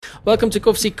Welcome to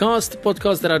Kovsie Cast, the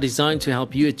podcast that are designed to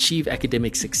help you achieve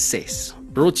academic success.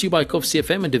 Brought to you by Kovsie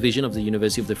FM, a division of the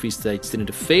University of the Free State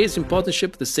Student Affairs in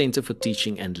partnership with the Centre for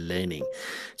Teaching and Learning.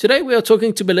 Today we are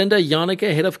talking to Belinda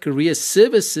Janeke, Head of Career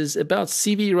Services, about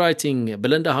CV writing.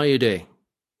 Belinda, how are you doing?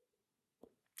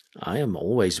 I am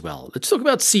always well. Let's talk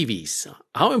about CVs.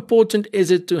 How important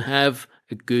is it to have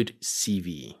a good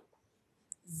CV?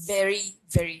 Very,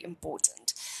 very important.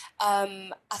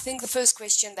 I think the first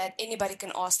question that anybody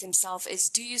can ask themselves is,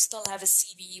 do you still have a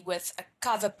CV with a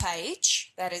cover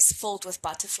page that is filled with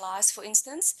butterflies, for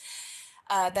instance,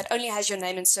 that only has your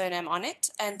name and surname on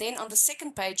it? And then on the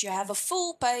second page, you have a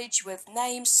full page with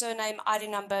name, surname, ID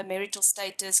number, marital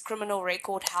status, criminal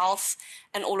record, health,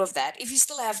 and all of that. If you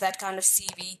still have that kind of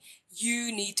CV,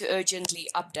 you need to urgently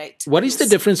update. What is the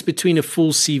difference between a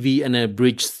full CV and an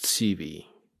abridged CV?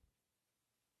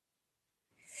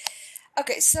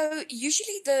 Okay, so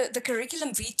usually the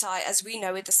curriculum vitae, as we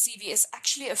know it, the CV is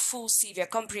actually a full CV, a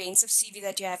comprehensive CV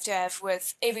that you have to have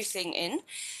with everything in.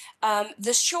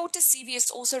 The shorter CV is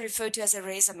also referred to as a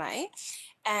resume,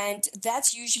 and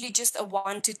that's usually just a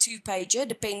 1 to 2 pager,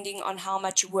 depending on how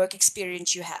much work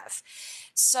experience you have.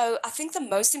 So I think the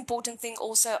most important thing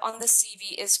also on the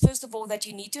CV is, first of all, that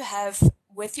you need to have,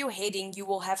 with your heading, you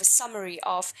will have a summary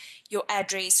of your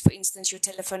address, for instance, your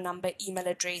telephone number, email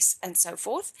address, and so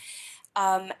forth.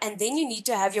 And then you need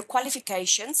to have your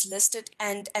qualifications listed,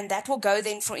 and that will go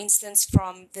then, for instance,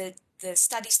 from the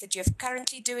studies that you're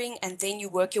currently doing, and then you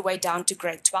work your way down to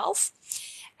grade 12.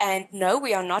 And no,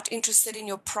 we are not interested in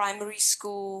your primary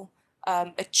school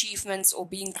achievements or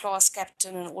being class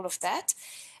captain and all of that.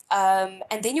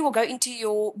 And then you will go into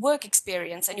your work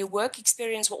experience, and your work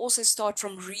experience will also start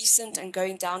from recent and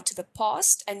going down to the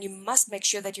past. And you must make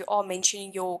sure that you are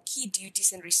mentioning your key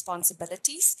duties and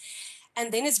responsibilities.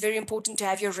 And then it's very important to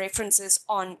have your references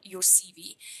on your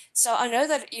CV. So I know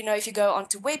that, if you go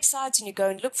onto websites and you go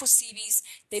and look for CVs,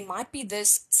 there might be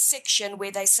this section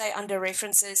where they say under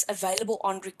references, available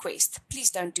on request. Please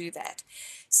don't do that.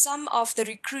 Some of the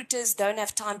recruiters don't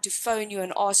have time to phone you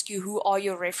and ask you who are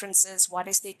your references, what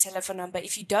is their telephone number.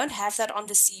 If you don't have that on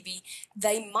the CV,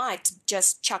 they might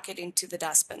just chuck it into the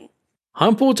dustbin. How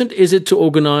important is it to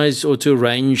organize or to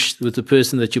arrange with the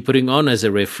person that you're putting on as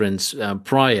a reference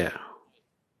prior?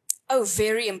 Oh,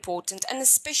 very important. And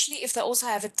especially if they also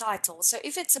have a title. So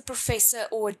if it's a professor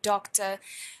or a doctor,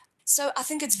 so I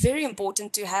think it's very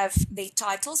important to have their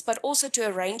titles, but also to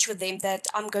arrange with them that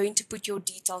I'm going to put your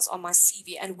details on my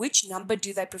CV, and which number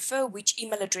do they prefer, which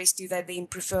email address do they then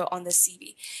prefer on the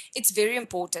CV. It's very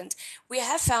important. We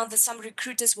have found that some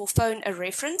recruiters will phone a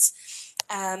reference,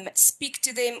 speak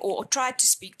to them or try to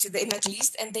speak to them at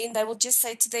least, and then they will just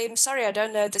say to them, sorry, I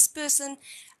don't know this person,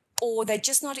 or they're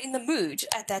just not in the mood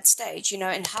at that stage,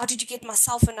 and how did you get my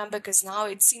cell phone number? Because now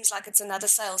it seems like it's another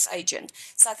sales agent.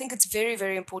 So I think it's very,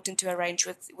 very important to arrange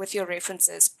with your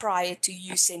references prior to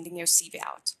you sending your CV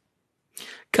out.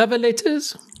 Cover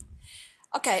letters?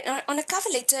 Okay, on a cover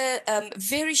letter,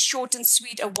 very short and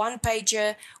sweet, a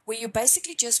one-pager where you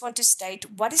basically just want to state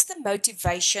what is the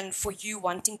motivation for you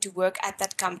wanting to work at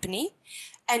that company,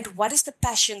 and what is the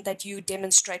passion that you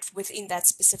demonstrate within that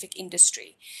specific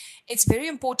industry. It's very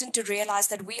important to realize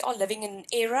that we are living in an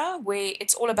era where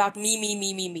it's all about me, me,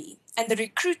 me, me, me. And the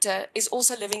recruiter is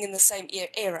also living in the same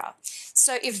era.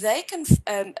 So if they can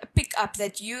pick up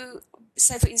that you,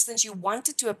 say for instance, you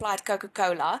wanted to apply at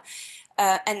Coca-Cola,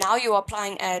 and now you're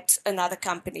applying at another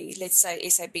company, let's say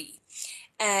SAB.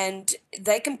 And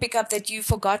they can pick up that you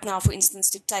forgot now, for instance,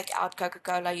 to take out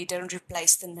Coca-Cola, you didn't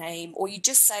replace the name, or you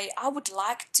just say, I would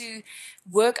like to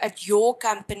work at your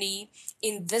company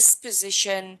in this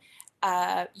position,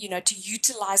 to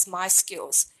utilize my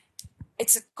skills.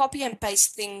 It's a copy and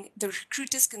paste thing. The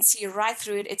recruiters can see right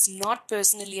through it. It's not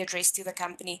personally addressed to the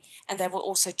company, and they will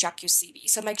also chuck your CV.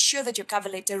 So make sure that your cover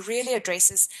letter really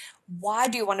addresses why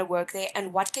do you want to work there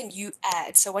and what can you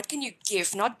add. So what can you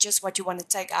give, not just what you want to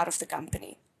take out of the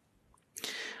company.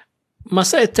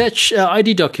 Must I attach an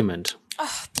ID document?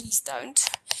 Oh, please don't.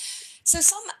 So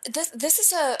this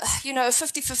is a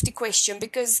 50-50 question,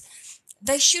 because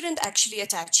they shouldn't actually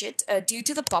attach it. Due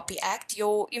to the POPI Act,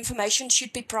 your information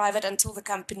should be private until the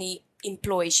company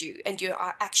employs you and you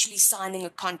are actually signing a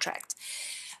contract.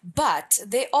 But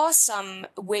there are some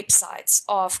websites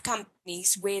of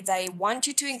companies where they want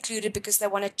you to include it because they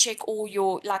want to check all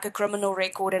your, like a criminal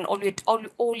record and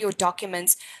all your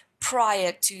documents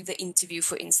prior to the interview,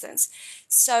 for instance.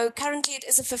 So currently it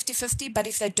is a 50-50, but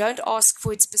if they don't ask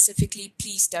for it specifically,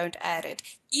 please don't add it.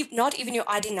 Not even your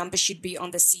ID number should be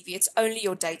on the CV. It's only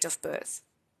your date of birth.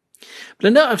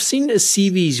 Belinda, I've seen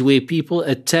CVs where people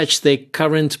attach their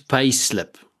current pay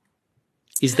slip.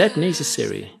 Is that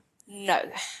necessary?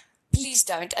 No, please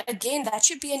don't. Again, that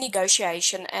should be a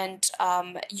negotiation. And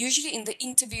usually in the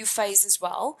interview phase as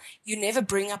well, you never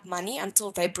bring up money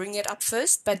until they bring it up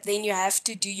first. But then you have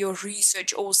to do your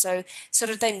research also so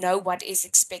that they know what is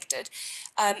expected.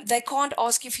 They can't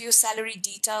ask you for your salary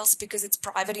details because it's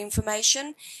private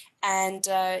information. And,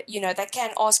 they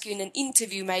can ask you in an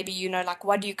interview, maybe, like,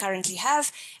 what do you currently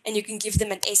have? And you can give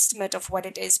them an estimate of what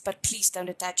it is. But please don't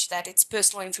attach that. It's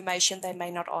personal information. They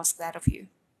may not ask that of you.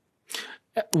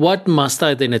 What must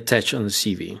I then attach on the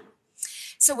CV?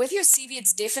 So with your CV,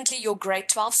 it's definitely your grade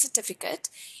 12 certificate.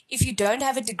 If you don't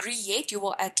have a degree yet, you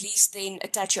will at least then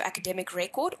attach your academic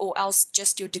record or else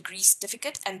just your degree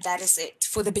certificate, and that is it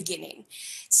for the beginning.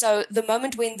 So the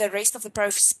moment when the rest of the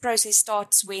process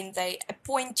starts, when they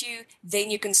appoint you, then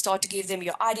you can start to give them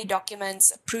your ID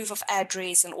documents, proof of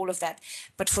address, and all of that.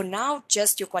 But for now,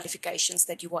 just your qualifications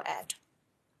that you will add.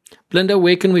 Belinda,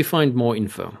 where can we find more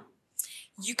info?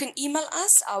 You can email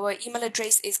us. Our email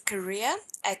address is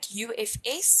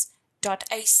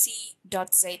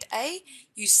career@ufs.ac.za.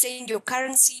 You send your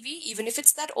current CV, even if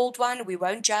it's that old one, we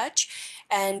won't judge.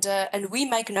 And we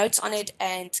make notes on it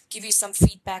and give you some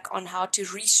feedback on how to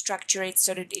restructure it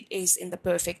so that it is in the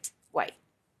perfect way.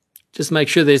 Just make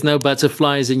sure there's no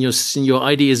butterflies and your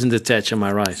ID isn't attached, am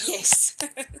I right? Yes.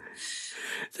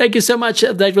 Thank you so much.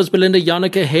 That was Belinda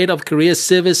Janeke, Head of Career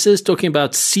Services, talking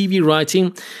about CV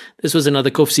writing. This was another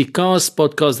Koffsie Cast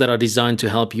podcast that are designed to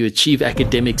help you achieve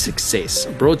academic success.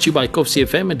 Brought to you by Koffsie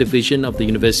FM, a division of the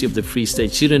University of the Free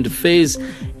State Student Affairs,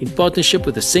 in partnership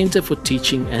with the Center for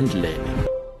Teaching and Learning.